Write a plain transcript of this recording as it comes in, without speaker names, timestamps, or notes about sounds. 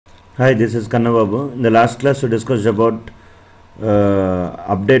Hi, this is Kannababu. In the last class, we discussed about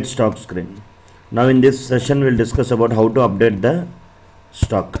update stock screen. Now, in this session, we'll discuss about how to update the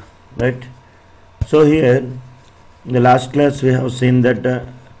stock. Right. So here, in the last class, we have seen that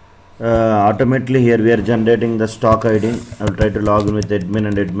automatically here we are generating the stock ID. I will try to log in with admin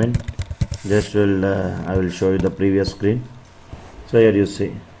and admin. Just I will show you the previous screen. So here you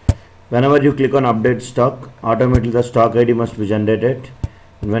see, whenever you click on update stock, automatically the stock ID must be generated.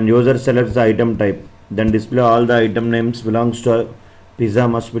 When user selects the item type, then display all the item names belongs to pizza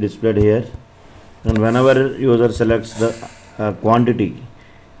must be displayed here. And whenever user selects the quantity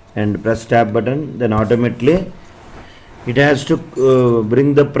and press tab button, then automatically it has to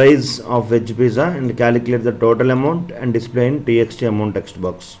bring the price of veg pizza and calculate the total amount and display in txt amount text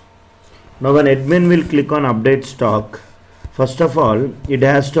box. Now when admin will click on update stock, first of all it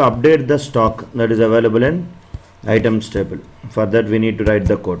has to update the stock that is available in items table. For that we need to write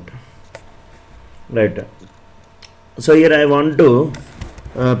the code. Right. So here I want to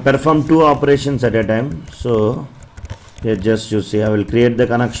perform two operations at a time. So here just you see, I will create the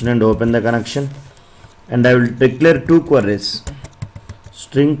connection and open the connection, and I will declare two queries.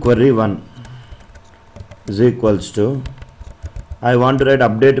 String query 1 is equals to, I want to write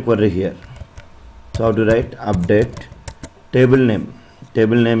update query here. So how to write update table name.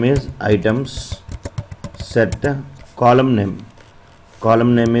 Table name is items, set column name.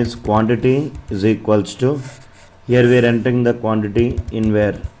 Column name is quantity is equals to, here we are entering the quantity in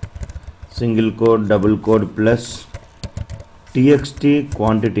where single quote, double quote plus txt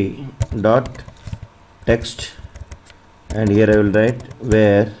quantity dot text, and here I will write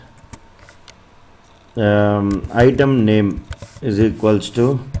where item name is equals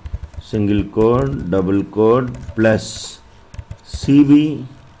to single quote, double quote plus cb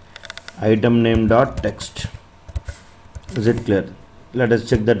item name dot text. Is it clear? Let us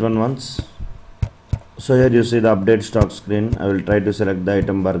check that one once. So here you see the update stock screen. I will try to select the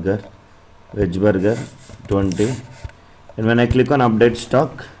item burger, veg burger 20, and when I click on update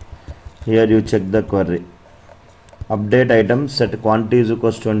stock, here you check the query. Update item set quantity is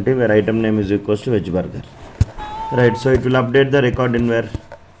equals to 20 where item name is equals to veg burger. Right, so it will update the record in where?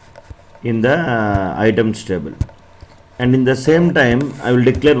 In the items table. And in the same time, I will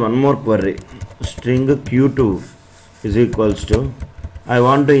declare one more query. String q2 is equals to, I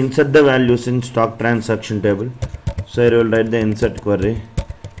want to insert the values in stock transaction table. So I will write the insert query,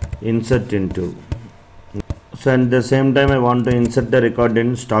 insert into. So at the same time, I want to insert the record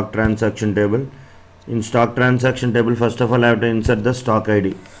in stock transaction table. In stock transaction table, first of all, I have to insert the stock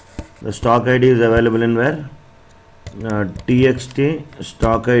ID. The stock ID is available in where? Txt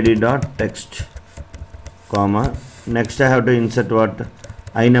stock ID dot text, comma. Next I have to insert what?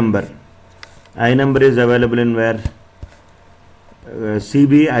 I number. I number is available in where?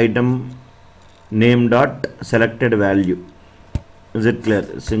 CB item name dot selected value. Is it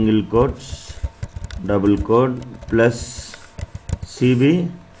clear? Single quotes, double quote plus CB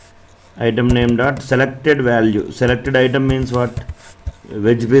item name dot selected value. Selected item means what?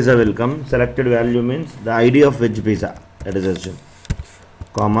 Veg pizza will come. Selected value means the ID of veg pizza. That is assumed.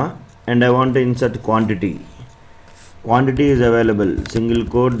 Comma, and I want to insert quantity. Quantity is available, single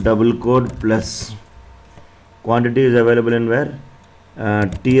quote, double quote plus quantity is available in where?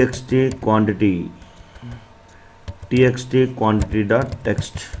 Txt quantity dot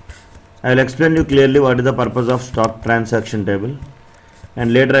text. I will explain you clearly what is the purpose of stock transaction table,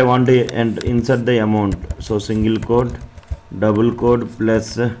 and later I want to insert the amount. So single quote, double quote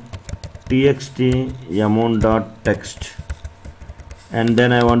plus txt amount dot text, and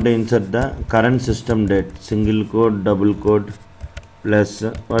then I want to insert the current system date, single quote, double quote plus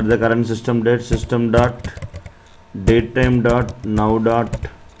what is the current system date? System dot datetime dot now dot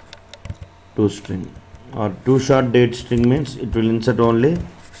to string, or to short date string means it will insert only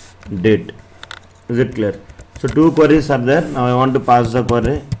date. Is it clear? So two queries are there. Now I want to pass the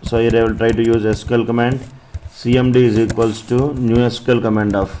query. So here I will try to use SQL command. cmd is equals to new SQL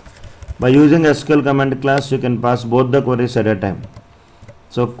command of. By using SQL command class, you can pass both the queries at a time.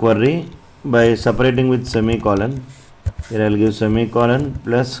 So query by separating with semicolon. Here I will give semicolon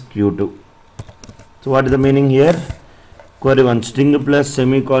plus q2. So what is the meaning here? Query 1 string plus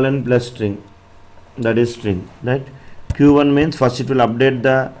semicolon plus string, that is string, right? Q1 means first it will update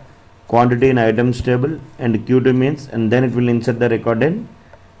the quantity in items table, and Q2 means, and then it will insert the record in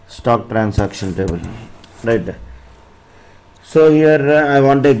stock transaction table, right? So here I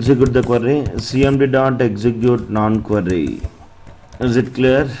want to execute the query. cmd dot execute non-query. Is it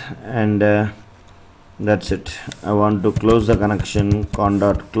clear? And that's it. I want to close the connection, con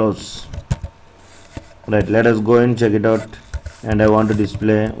dot close. Right, let us go and check it out. and I want to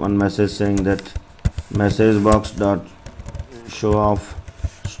display one message saying that message box dot show of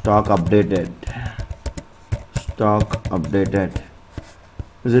stock updated.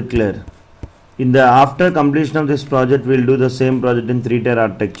 Is it clear? In the after completion of this project, we'll do the same project in 3-tier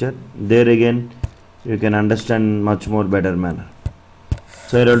architecture. There again you can understand much more better manner.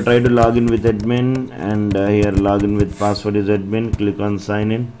 So here I'll try to log in with admin, and here log in with password is admin. Click on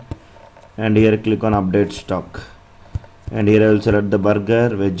sign in, and here click on update stock, and here I will select the burger,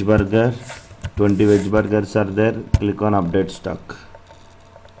 veg burger. 20 veg burgers are there. Click on update stock.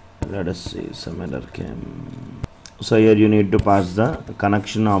 Let us see, some error came. So here you need to pass the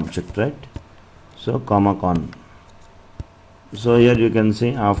connection object, right? So comma con. So here you can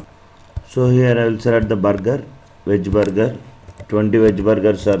see after. So here I will select the burger, veg burger. 20 veg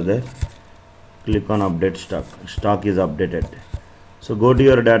burgers are there. Click on update stock. Stock is updated. So go to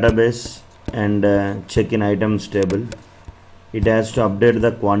your database and check in items table. It has to update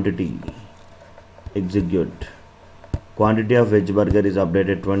the quantity. Execute. Quantity of veg burger is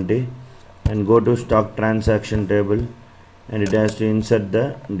updated 20, and go to stock transaction table, and it has to insert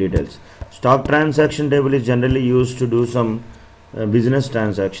the details. Stock transaction table is generally used to do some business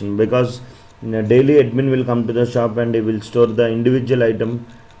transaction, because daily admin will come to the shop and he will store the individual item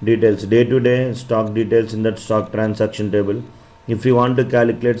details, day to day stock details in that stock transaction table. If you want to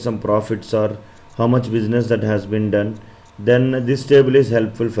calculate some profits or how much business that has been done, then this table is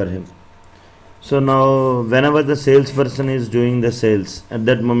helpful for him. So now whenever the salesperson is doing the sales, at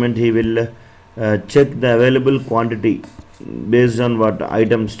that moment he will check the available quantity based on what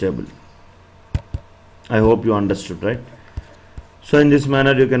items table. I hope you understood, right? So in this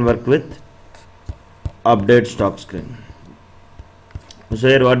manner you can work with update stock screen. So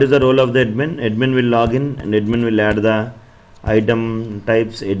here what is the role of the admin? Admin will log in, and admin will add the item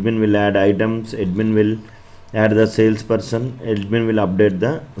types, admin will add items, admin will add the salesperson, admin will update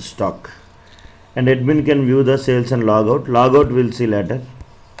the stock, and admin can view the sales and log out. Log out we'll see later.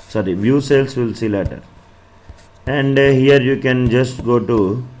 Sorry, view sales we'll see later. And here you can just go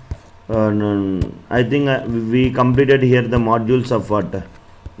to I think we completed here the modules of what?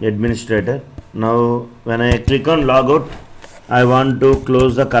 Administrator. Now when I click on logout, I want to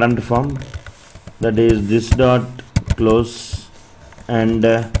close the current form, that is this dot close, and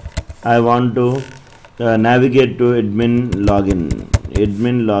I want to navigate to admin login.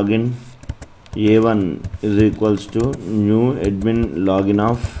 Admin login A1 is equals to new admin login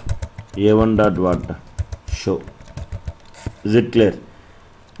of A1 dot what? Show. Is it clear?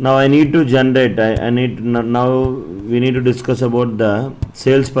 Now I need to generate, now we need to discuss about the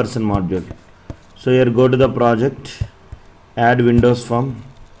salesperson module. So here go to the project, add Windows form.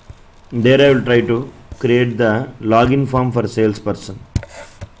 There I will try to create the login form for salesperson.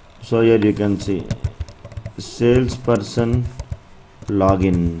 So here you can see salesperson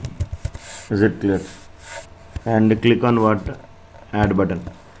login. Is it clear? And click on what? Add button.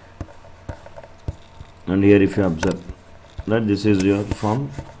 And here if you observe that this is your form.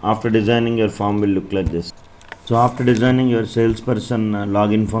 After designing, your form will look like this. So after designing, your salesperson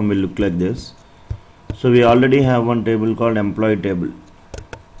login form will look like this. So we already have one table called employee table,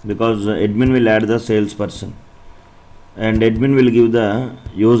 because admin will add the salesperson, and admin will give the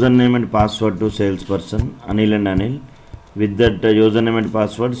username and password to salesperson Anil and Anil. With that username and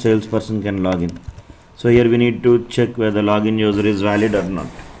password, salesperson can log in. So here we need to check whether login user is valid or not.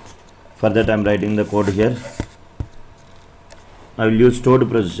 For that I am writing the code here. I will use stored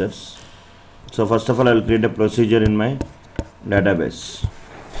procedures. So first of all I will create a procedure in my database.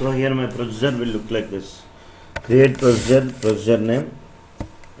 So here my procedure will look like this. Create procedure name.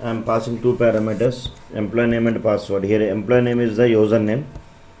 I am passing two parameters, employee name and password. Here employee name is the username,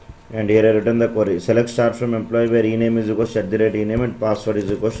 and here I written the query. Select start from employee where ename is equal to @ename and password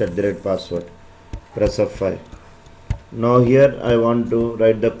is equal to @password. Press F5. Now here I want to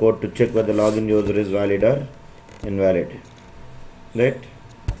write the code to check whether login user is valid or invalid. Right?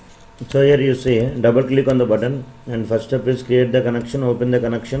 So here you see, double click on the button, and first step is create the connection, open the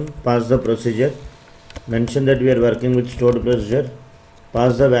connection, pass the procedure, mention that we are working with stored procedure,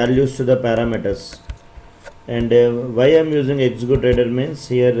 pass the values to the parameters. And why I am using execute header means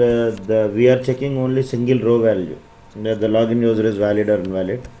here we are checking only single row value, that the login user is valid or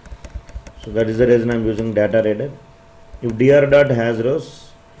invalid. So that is the reason I am using data header. If dr dot has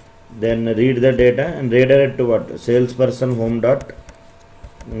rows, then read the data and redirect to what? Salesperson home dot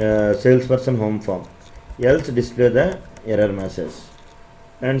salesperson home form, else display the error message.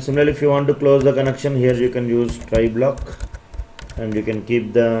 And similarly, if you want to close the connection, here you can use try block, and you can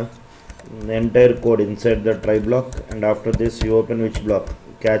keep the entire code inside the try block, and after this you open which block?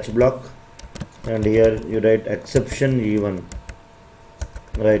 Catch block, and here you write exception E1.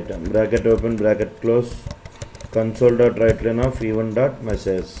 Right, bracket open, bracket close, console dot write line of event dot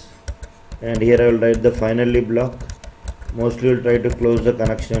message, and here I will write the finally block. Mostly will try to close the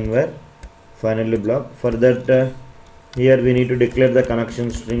connection where finally block. For that, here we need to declare the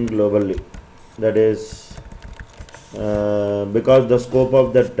connection string globally. That is because the scope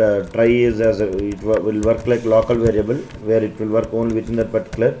of that try is will work like local variable where it will work only within that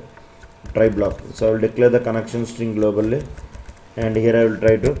particular try block. So I will declare the connection string globally, and here I will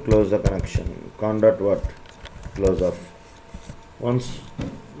try to close the connection. Con dot what? Close off. Once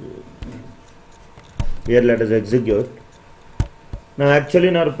here let us execute. Now actually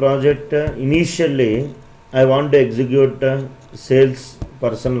in our project initially I want to execute sales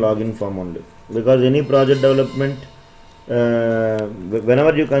person login form only, because any project development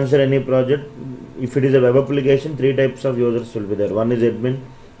whenever you consider any project, if it is a web application, three types of users will be there. One is admin,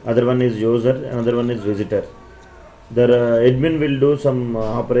 other one is user, another one is visitor. The admin will do some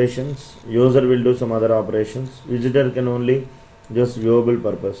operations, user will do some other operations, visitor can only just viewable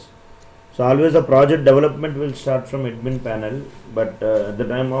purpose. So always the project development will start from admin panel, but at the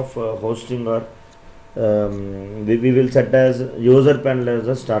time of hosting or we will set as user panel as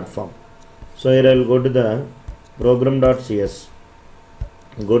a start form. So here I will go to the program.cs.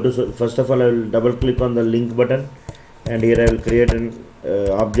 Go to, first of all I will double click on the link button, and here I will create an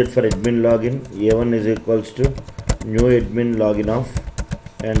object for admin login. A1 is equals to new admin login of,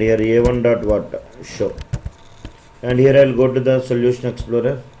 and here A1 dot what show, and here I will go to the solution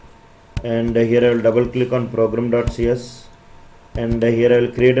explorer, and here I will double click on program.cs, and here I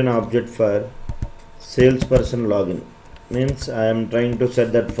will create an object for salesperson login. Means I am trying to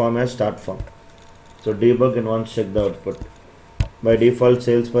set that form as start form. So debug and once check the output. By default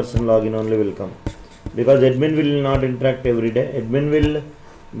salesperson login only will come, because admin will not interact every day. Admin will,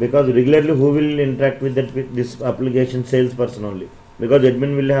 because regularly who will interact with that, with this application? Salesperson only, because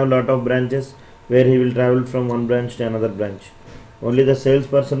admin will have lot of branches where he will travel from one branch to another branch. Only the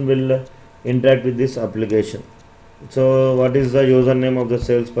salesperson will interact with this application. So what is the username of the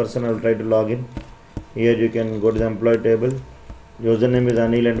salesperson? I will try to log in. Here you can go to the employee table. Username is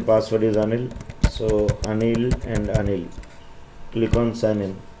Anil and password is Anil. So Anil and Anil. Click on sign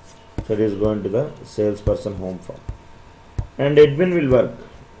in. So it is going to the salesperson home form. And admin will work.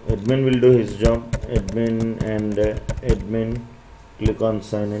 Admin will do his job. Admin and admin. Click on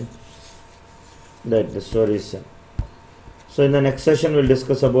sign in. That the story is same. So in the next session we'll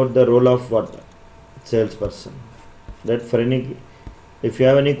discuss about the role of what? Salesperson. That for any, if you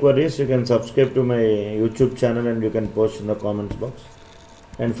have any queries, you can subscribe to my YouTube channel and you can post in the comments box.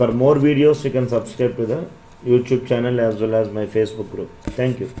 And for more videos, you can subscribe to the YouTube channel as well as my Facebook group.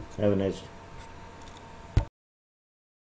 Thank you. Have a nice day.